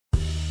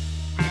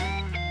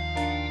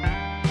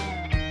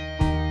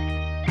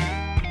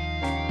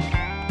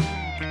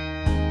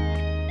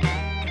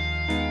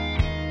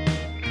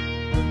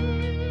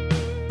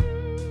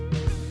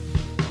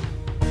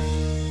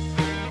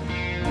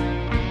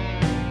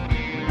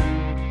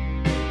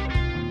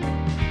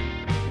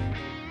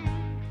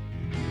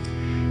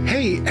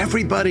Hey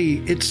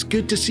everybody, it's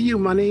good to see you.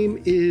 My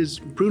name is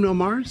Bruno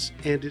Mars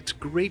and it's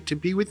great to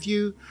be with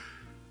you.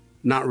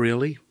 Not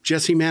really.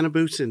 Jesse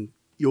Manibusan,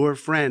 your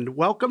friend.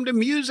 Welcome to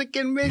Music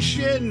and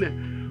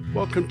Mission.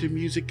 Welcome to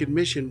Music and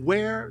Mission,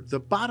 where the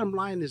bottom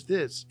line is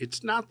this.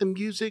 It's not the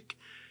music,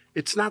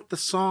 it's not the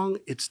song,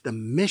 it's the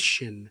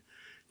mission.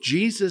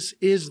 Jesus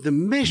is the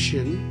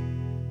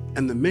mission,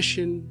 and the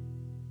mission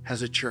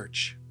has a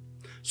church.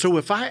 So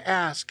if I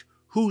ask,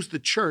 who's the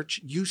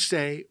church? You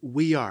say,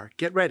 we are.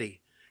 Get ready.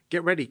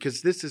 Get ready,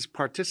 because this is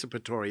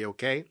participatory,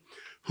 okay?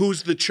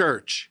 Who's the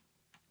church?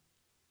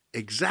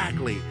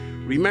 Exactly.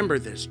 Remember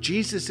this.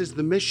 Jesus is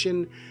the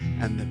mission,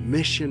 and the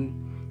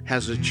mission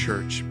has a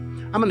church.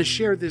 I'm going to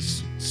share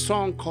this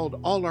song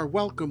called All Are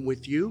Welcome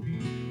with you.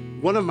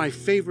 One of my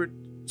favorite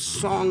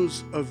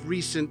songs of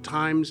recent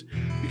times,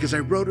 because I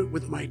wrote it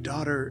with my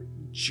daughter,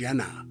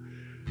 Jenna.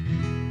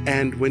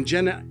 And when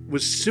Jenna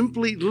was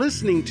simply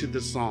listening to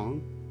the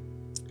song,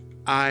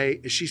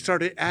 she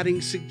started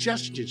adding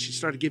suggestions. She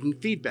started giving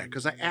feedback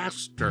because I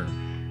asked her.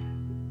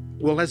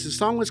 Well, as the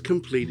song was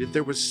completed,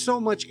 there was so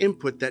much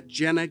input that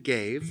Jenna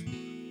gave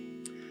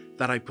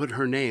that I put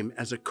her name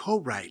as a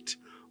co-write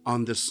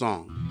on the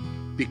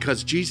song,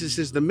 because Jesus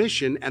is the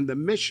mission and the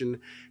mission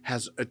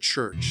has a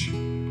church.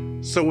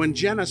 So when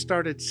Jenna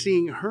started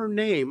seeing her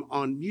name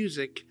on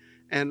music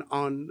and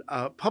on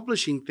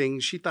publishing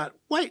things, she thought,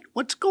 wait,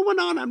 what's going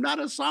on? I'm not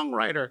a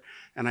songwriter.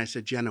 And I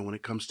said, Jenna, when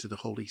it comes to the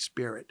Holy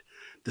Spirit,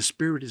 the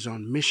Spirit is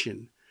on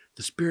mission.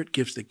 The Spirit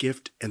gives the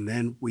gift, and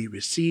then we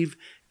receive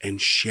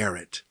and share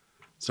it.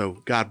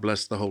 So God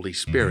bless the Holy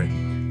Spirit.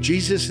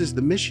 Jesus is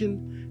the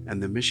mission,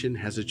 and the mission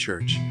has a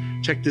church.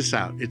 Check this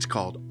out. It's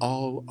called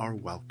All Are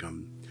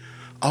Welcome.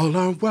 All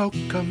are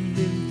welcome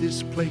in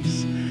this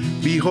place.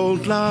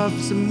 Behold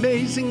love's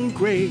amazing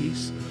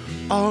grace.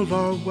 All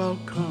are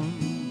welcome.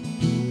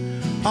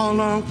 All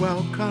are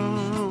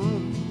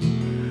welcome.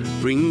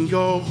 Bring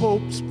your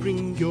hopes,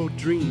 bring your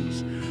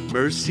dreams.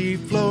 Mercy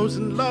flows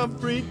and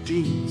love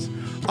redeems.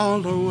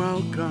 All are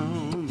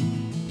welcome.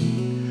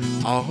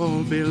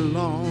 All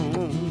belong.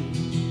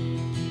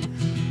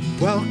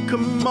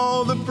 Welcome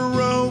all the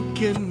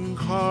broken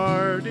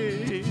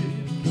hearted,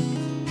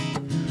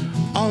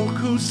 all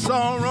whose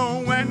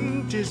sorrow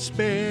and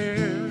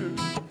despair.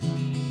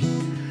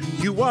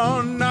 You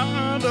are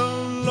not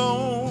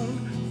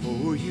alone,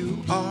 for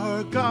you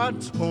are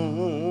God's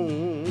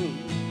own.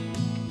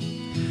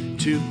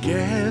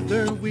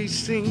 Together we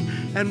sing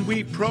and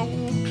we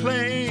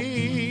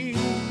proclaim,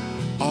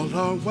 all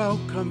are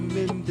welcome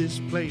in this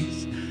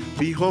place.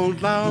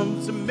 Behold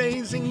love's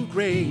amazing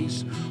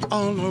grace.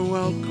 All are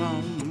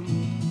welcome.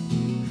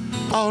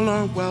 All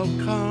are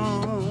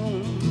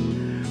welcome.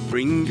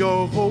 Bring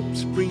your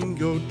hopes, bring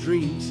your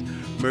dreams.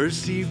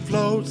 Mercy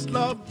flows,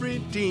 love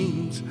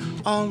redeems.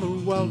 All are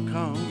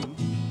welcome.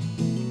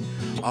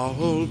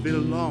 All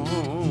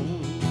belong.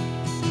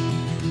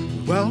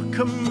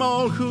 Welcome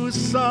all who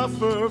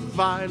suffer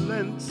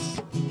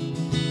violence,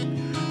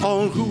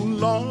 all who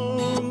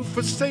long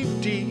for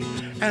safety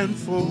and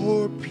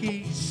for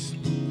peace.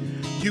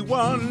 You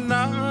are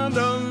not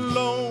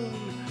alone,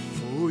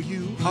 for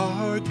you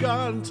are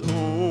God's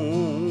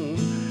own.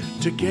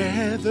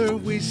 Together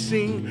we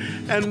sing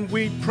and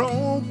we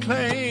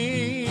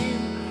proclaim,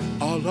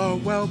 all are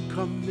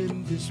welcome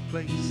in this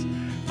place.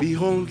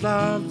 Behold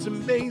love's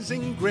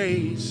amazing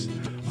grace.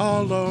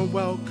 All are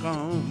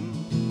welcome.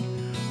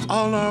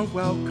 All are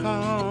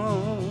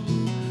welcome.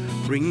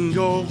 Bring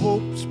your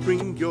hopes,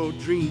 bring your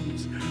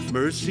dreams.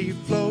 Mercy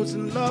flows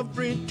and love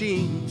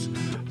redeems.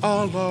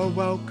 All are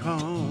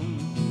welcome.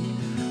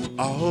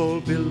 All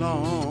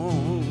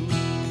belong.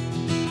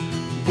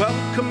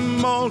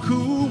 Welcome all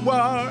who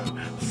are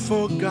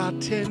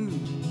forgotten,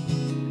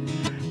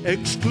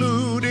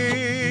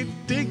 excluded,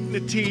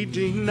 dignity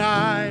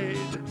denied.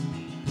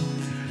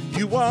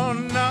 You are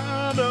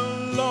not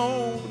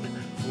alone,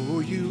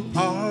 for you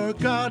are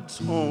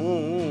God's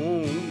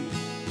own.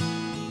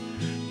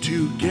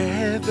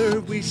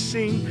 Together we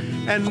sing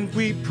and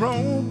we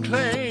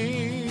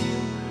proclaim,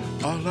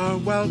 all are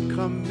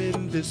welcome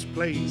in this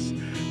place.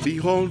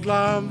 Behold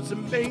love's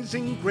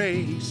amazing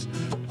grace.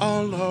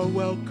 All are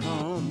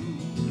welcome.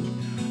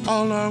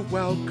 All are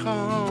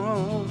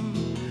welcome.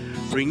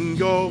 Bring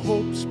your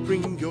hopes,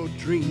 bring your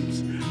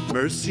dreams.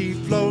 Mercy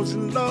flows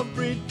and love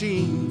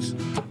redeems.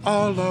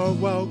 All are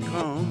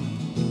welcome.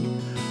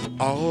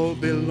 All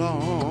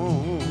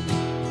belong.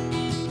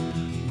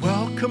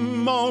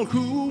 Welcome all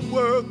who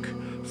work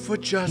for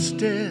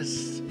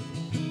justice,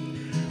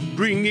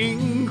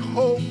 bringing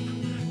hope,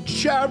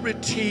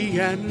 charity,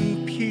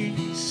 and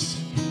peace.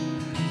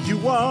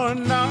 You are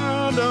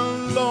not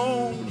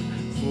alone,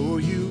 for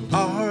you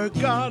are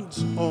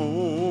God's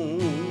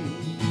own.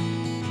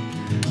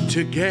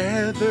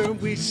 Together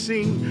we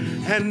sing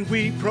and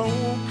we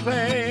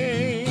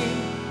proclaim,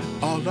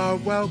 all are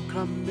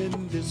welcome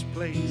in this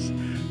place.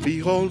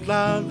 Behold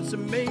love's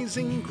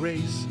amazing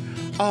grace.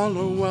 All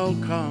are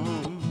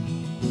welcome.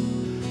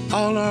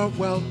 All are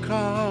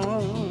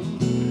welcome.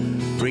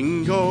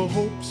 Bring your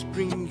hopes,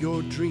 bring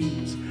your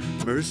dreams.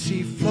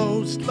 Mercy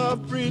flows,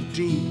 love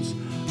redeems.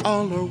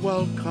 All are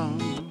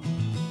welcome.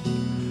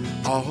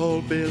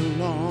 All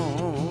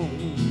belong.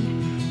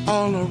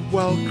 All are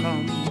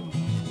welcome.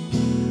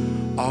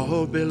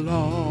 All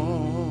belong.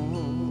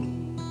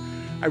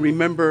 I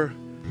remember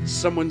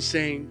someone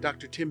saying,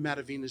 Dr. Tim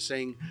Matavina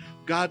saying,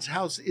 God's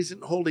house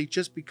isn't holy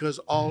just because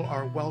all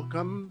are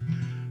welcome,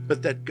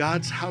 but that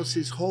God's house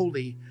is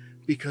holy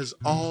because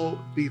all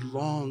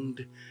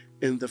belonged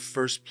in the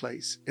first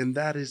place. And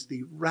that is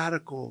the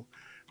radical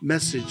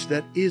message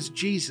that is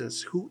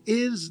Jesus, who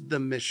is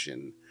the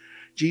mission.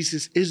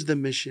 Jesus is the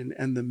mission,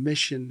 and the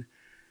mission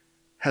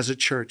has a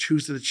church.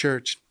 Who's the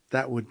church?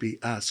 That would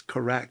be us,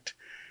 correct?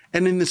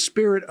 And in the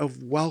spirit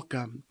of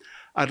welcome,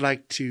 I'd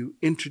like to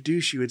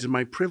introduce you. It's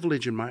my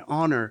privilege and my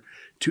honor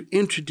to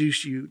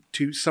introduce you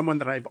to someone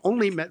that I've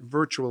only met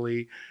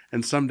virtually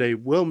and someday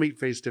will meet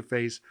face to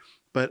face,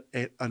 but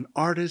an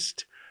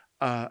artist,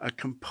 a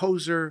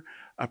composer,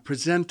 a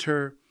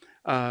presenter,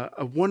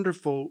 a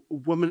wonderful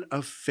woman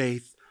of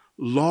faith,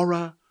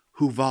 Laura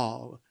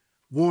Huval.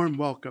 Warm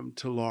welcome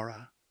to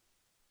Laura.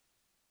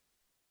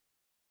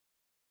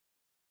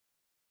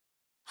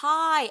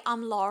 Hi,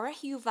 I'm Laura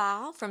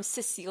Huval from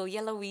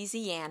Cecilia,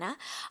 Louisiana.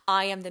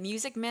 I am the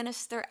music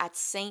minister at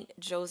St.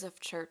 Joseph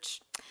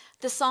Church.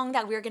 The song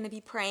that we're going to be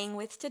praying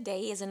with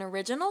today is an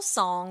original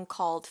song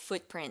called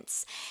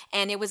Footprints,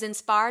 and it was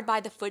inspired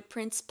by the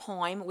Footprints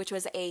poem, which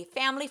was a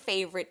family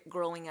favorite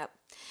growing up.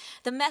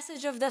 The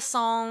message of the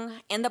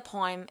song and the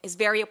poem is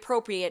very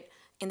appropriate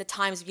in the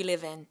times we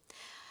live in.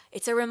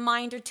 It's a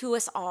reminder to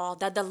us all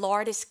that the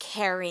Lord is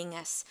carrying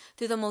us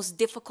through the most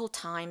difficult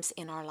times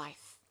in our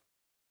life.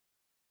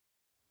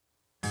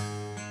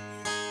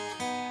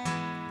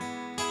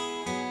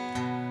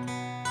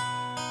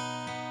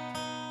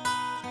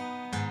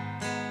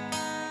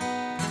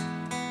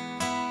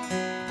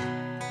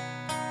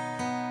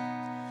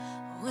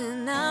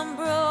 When I'm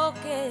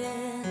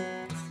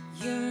broken,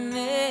 you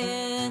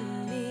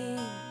mend me.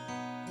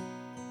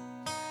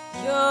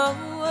 Your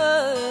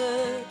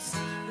words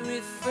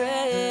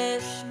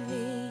refresh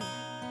me.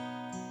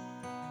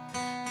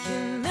 You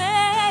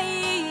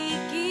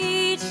make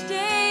each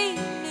day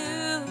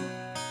new.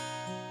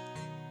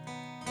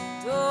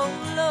 Oh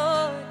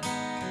Lord,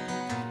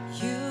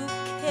 you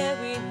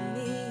carry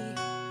me.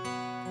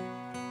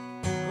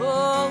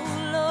 Oh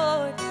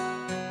Lord,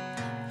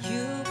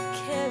 you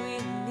carry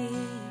me.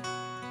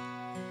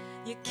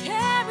 You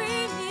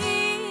carry me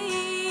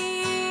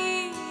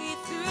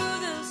through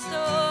the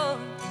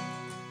storm.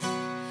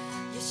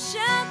 You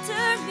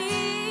shelter me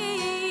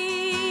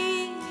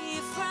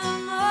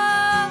from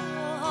all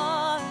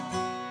harm.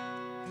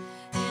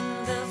 In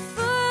the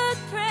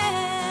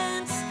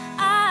footprints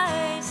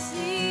I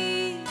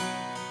see,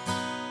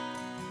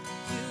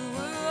 you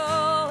were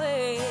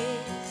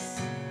always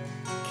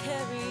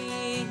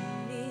carrying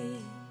me,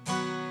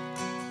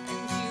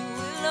 and you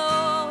will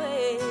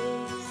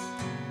always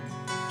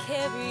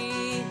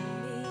carry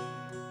me.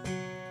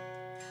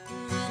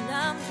 When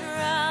I'm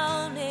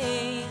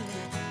drowning,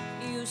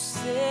 you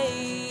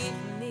save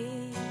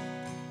me.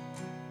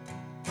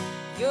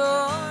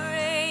 Your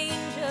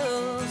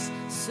angels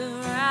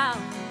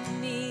surround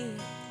me.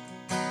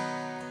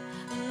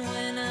 And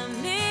when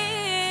I'm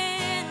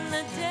in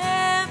the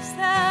depths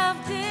of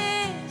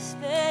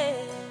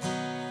despair,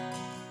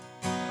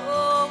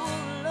 oh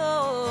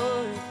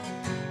Lord,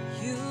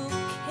 you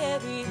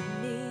carry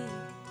me.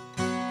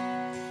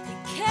 You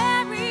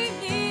carry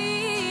me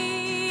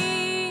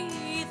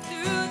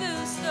through the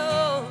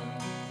storm.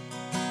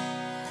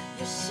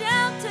 You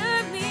shelter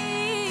me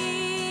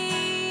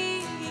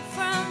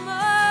from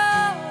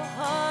all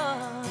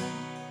harm.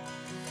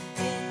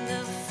 In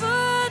the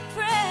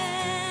footprints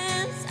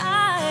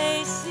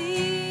I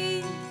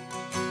see,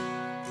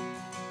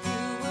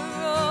 you were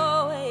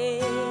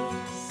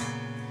always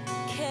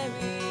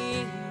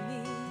carrying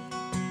me,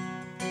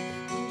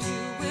 and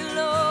you will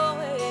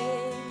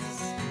always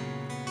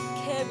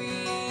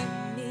carry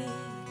me.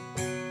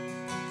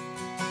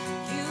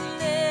 You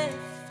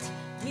lift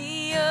me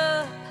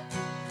up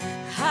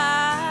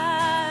high.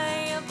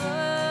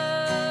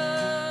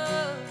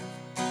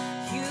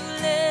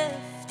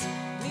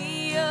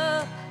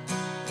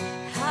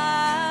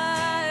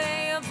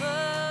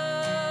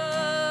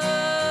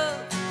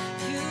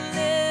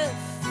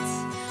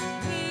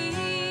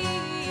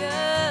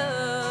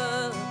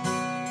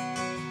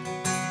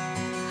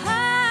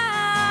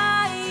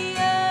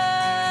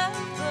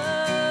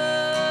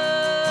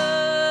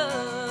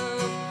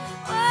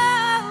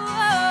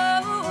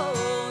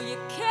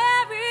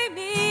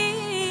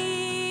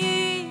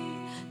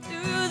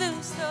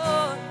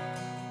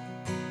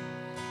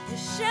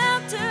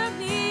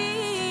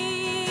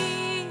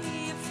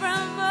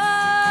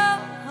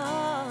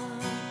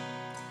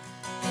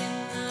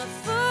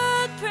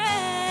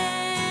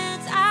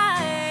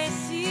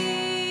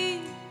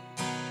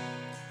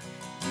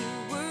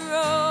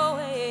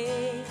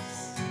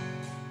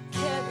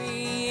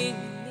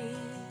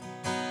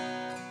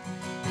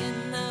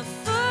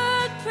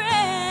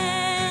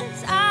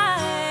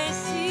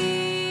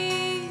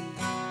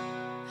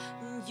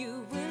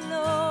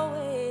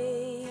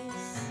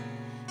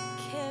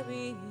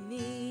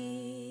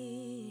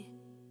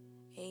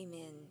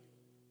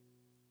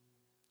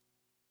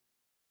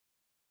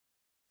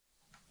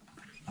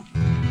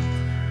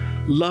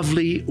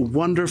 Lovely,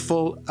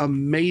 wonderful,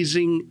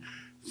 amazing.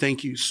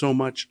 Thank you so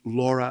much,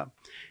 Laura.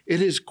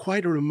 It is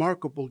quite a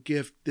remarkable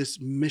gift, this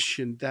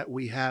mission that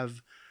we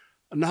have,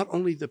 not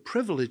only the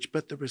privilege,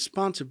 but the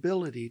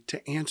responsibility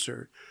to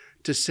answer,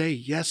 to say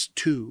yes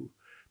to,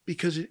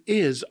 because it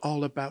is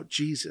all about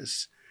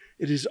Jesus.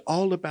 It is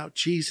all about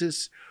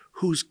Jesus,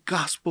 whose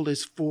gospel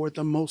is for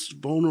the most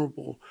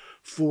vulnerable,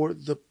 for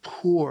the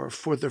poor,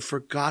 for the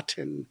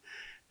forgotten.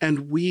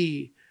 And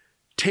we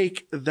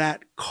take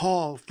that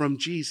call from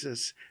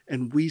Jesus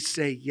and we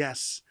say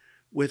yes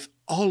with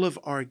all of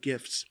our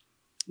gifts,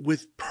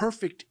 with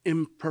perfect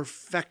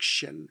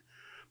imperfection.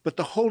 But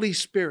the Holy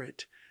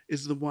Spirit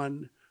is the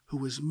one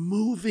who is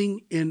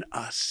moving in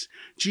us.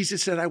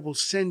 Jesus said, I will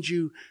send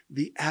you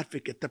the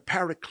advocate, the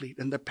paraclete,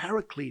 and the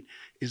paraclete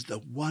is the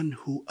one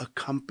who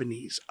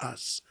accompanies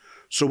us.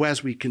 So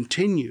as we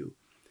continue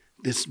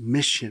this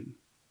mission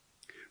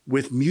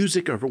with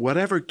music or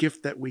whatever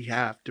gift that we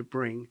have to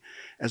bring,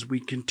 as we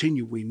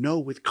continue, we know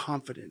with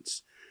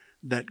confidence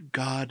that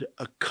God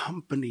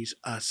accompanies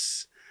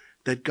us,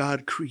 that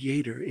God,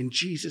 Creator, in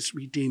Jesus,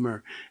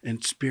 Redeemer,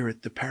 and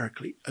Spirit, the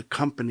Paraclete,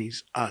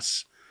 accompanies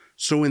us.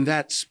 So in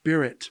that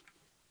spirit,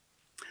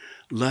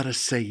 let us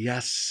say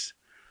yes.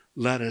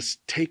 Let us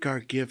take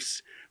our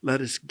gifts. Let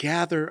us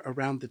gather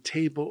around the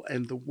table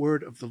and the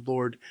word of the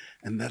Lord,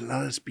 and then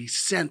let us be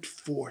sent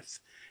forth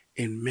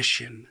in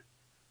mission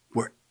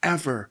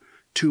wherever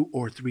 2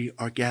 or 3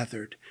 are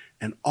gathered,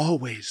 and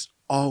always,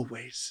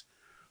 always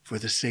for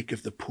the sake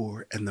of the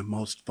poor and the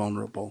most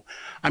vulnerable.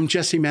 I'm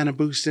Jesse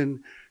Manibusan,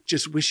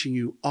 just wishing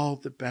you all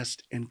the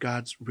best and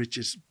God's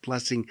richest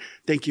blessing.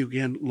 Thank you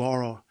again,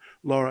 Laura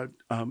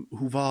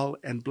Huval,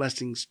 and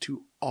blessings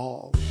to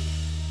all.